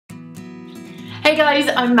Hey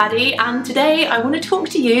guys, I'm Maddie and today I want to talk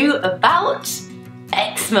to you about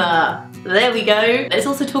eczema. There we go. Let's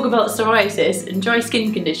also talk about psoriasis and dry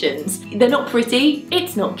skin conditions. They're not pretty,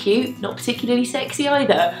 it's not cute, not particularly sexy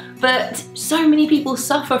either, but so many people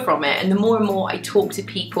suffer from it, and the more and more I talk to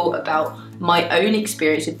people about my own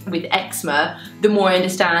experience with eczema, the more I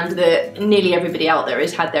understand that nearly everybody out there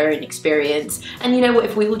has had their own experience. And you know what,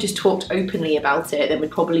 if we all just talked openly about it, then we'd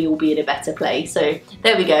probably all be in a better place. So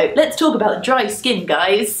there we go. Let's talk about dry skin,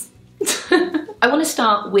 guys. I want to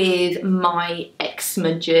start with my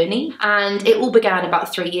eczema journey, and it all began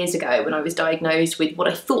about 3 years ago when I was diagnosed with what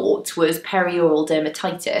I thought was perioral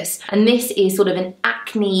dermatitis, and this is sort of an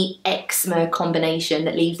acne eczema combination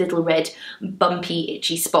that leaves little red bumpy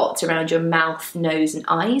itchy spots around your mouth, nose and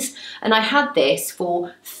eyes. And I had this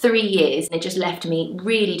for 3 years and it just left me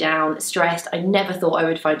really down, stressed. I never thought I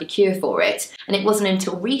would find a cure for it, and it wasn't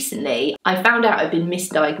until recently I found out I'd been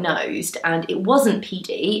misdiagnosed, and it wasn't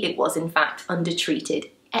PD, it was in fact undertreated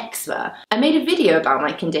eczema. I made a video about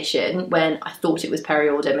my condition when I thought it was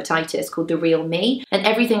perioral dermatitis called The Real Me, and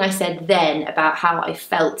everything I said then about how I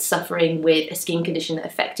felt suffering with a skin condition that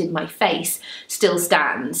affected my face still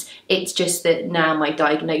stands. It's just that now my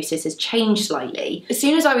diagnosis has changed slightly. As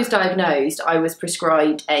soon as I was diagnosed, I was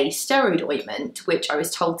prescribed a steroid ointment, which I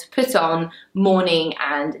was told to put on morning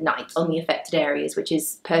and night on the affected areas, which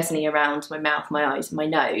is personally around my mouth, my eyes and my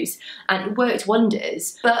nose, and it worked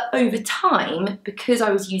wonders. But over time, because I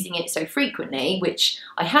was using it so frequently, which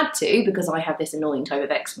I had to because I have this annoying type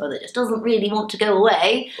of eczema that just doesn't really want to go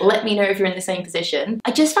away, let me know if you're in the same position,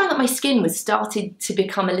 I just found that my skin was started to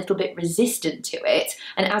become a little bit resistant to it.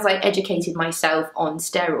 And as I educated myself on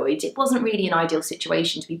steroids, it wasn't really an ideal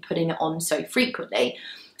situation to be putting it on so frequently.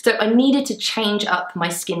 So I needed to change up my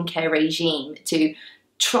skincare regime to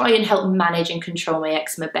try and help manage and control my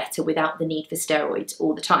eczema better without the need for steroids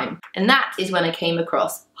all the time. And that is when I came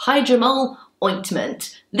across Hydromol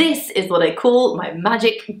Ointment. This is what I call my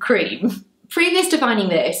magic cream. Previous to finding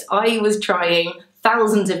this, I was trying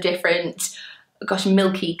thousands of different,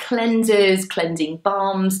 milky cleansers, cleansing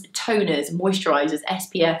balms, toners, moisturisers,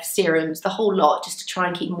 SPF, serums, the whole lot, just to try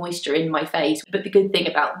and keep moisture in my face. But the good thing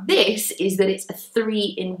about this is that it's a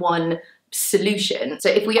 3-in-1 solution. So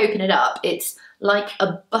if we open it up, it's like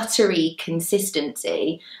a buttery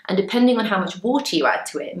consistency, and depending on how much water you add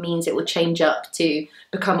to it, means it will change up to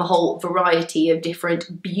become a whole variety of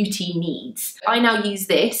different beauty needs. I now use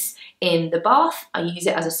this in the bath, I use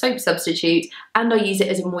it as a soap substitute, and I use it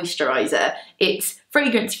as a moisturiser. It's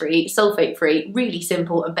fragrance-free, sulfate-free, really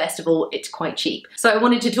simple, and best of all, it's quite cheap. So I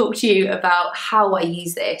wanted to talk to you about how I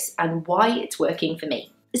use this and why it's working for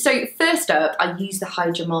me. So first up, I use the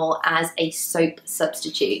Hydromol as a soap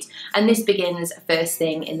substitute, and this begins first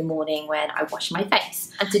thing in the morning when I wash my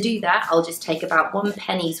face. And to do that, I'll just take about 1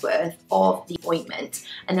 penny's worth of the ointment,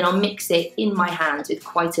 and then I'll mix it in my hands with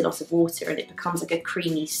quite a lot of water, and it becomes like a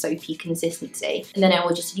creamy, soapy consistency. And then I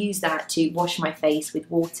will just use that to wash my face with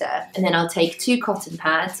water. And then I'll take 2 cotton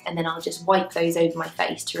pads, and then I'll just wipe those over my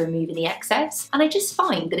face to remove any excess. And I just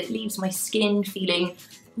find that it leaves my skin feeling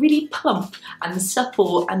really plump and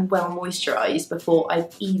supple and well moisturised before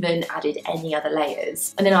I've even added any other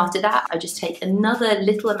layers. And then after that, I just take another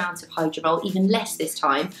little amount of Hydromol, even less this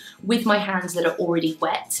time, with my hands that are already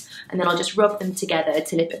wet, and then I'll just rub them together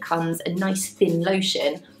till it becomes a nice thin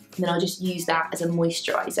lotion. And then I'll just use that as a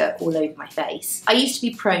moisturiser all over my face. I used to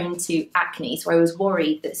be prone to acne, so I was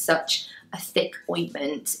worried that such a thick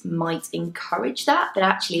ointment might encourage that, but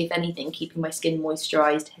actually, if anything, keeping my skin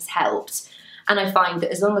moisturised has helped. And I find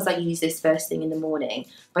that as long as I use this first thing in the morning,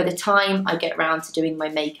 by the time I get around to doing my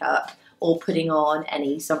makeup or putting on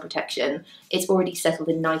any sun protection, it's already settled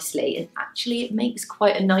in nicely, and actually it makes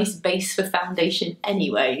quite a nice base for foundation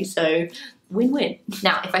anyway, so win-win.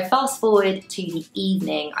 Now, if I fast forward to the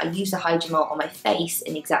evening, I use the Hydromol on my face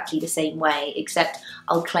in exactly the same way, except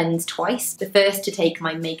I'll cleanse twice. The first to take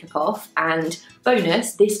my makeup off, and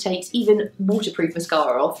bonus, this takes even waterproof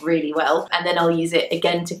mascara off really well. And then I'll use it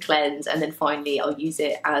again to cleanse, and then finally I'll use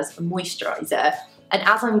it as a moisturiser. And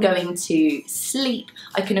as I'm going to sleep,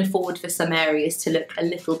 I can afford for some areas to look a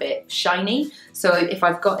little bit shiny. So if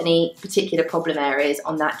I've got any particular problem areas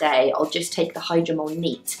on that day, I'll just take the Hydromol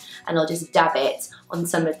Neat and I'll just dab it on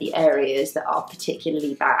some of the areas that are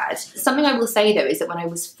particularly bad. Something I will say though is that when I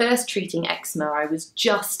was first treating eczema, I was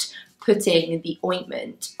just putting the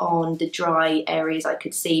ointment on the dry areas I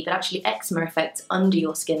could see, but actually eczema affects under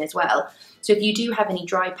your skin as well. So if you do have any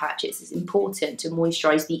dry patches, it's important to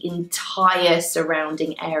moisturise the entire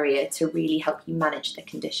surrounding area to really help you manage the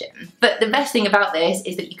condition. But the best thing about this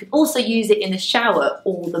is that you can also use it in the shower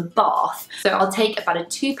or the bath. So I'll take about a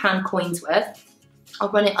 £2 coin's worth.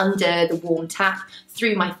 I'll run it under the warm tap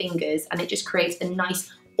through my fingers, and it just creates a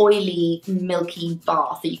nice oily, milky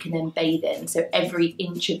bath that you can then bathe in. So every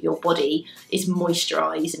inch of your body is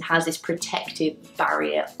moisturised and has this protective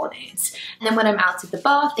barrier on it. And then when I'm out of the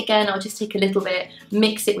bath, again, I'll just take a little bit,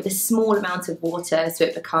 mix it with a small amount of water so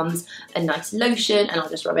it becomes a nice lotion, and I'll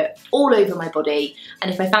just rub it all over my body. And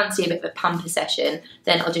if I fancy a bit of a pamper session,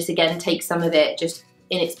 then I'll just again take some of it just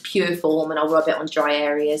in its pure form, and I'll rub it on dry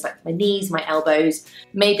areas like my knees, my elbows.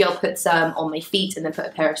 Maybe I'll put some on my feet and then put a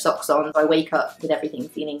pair of socks on so I wake up with everything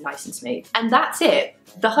feeling nice and smooth. And that's it.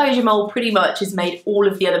 The Hydromol pretty much has made all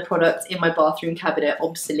of the other products in my bathroom cabinet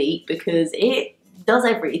obsolete because it does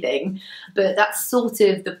everything, but that's sort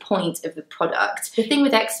of the point of the product. The thing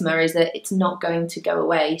with eczema is that it's not going to go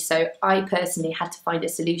away, so I personally had to find a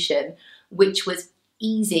solution which was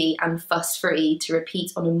easy and fuss-free to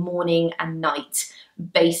repeat on a morning and night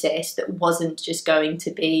basis that wasn't just going to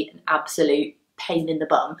be an absolute pain in the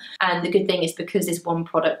bum. And the good thing is, because this one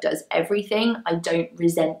product does everything, I don't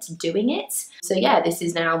resent doing it. So yeah, this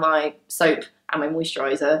is now my soap and my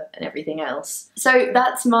moisturiser and everything else. So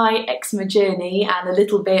that's my eczema journey and a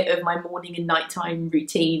little bit of my morning and nighttime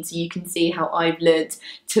routine, so you can see how I've learned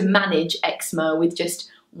to manage eczema with just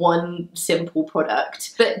one simple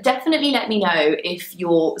product. But definitely let me know if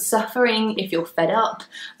you're suffering, if you're fed up,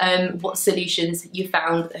 what solutions you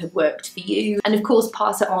found that have worked for you. And of course,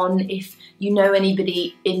 pass it on if you know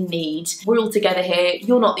anybody in need. We're all together here.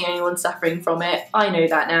 You're not the only one suffering from it. I know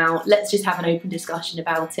that now. Let's just have an open discussion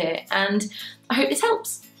about it, and I hope this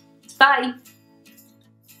helps. Bye.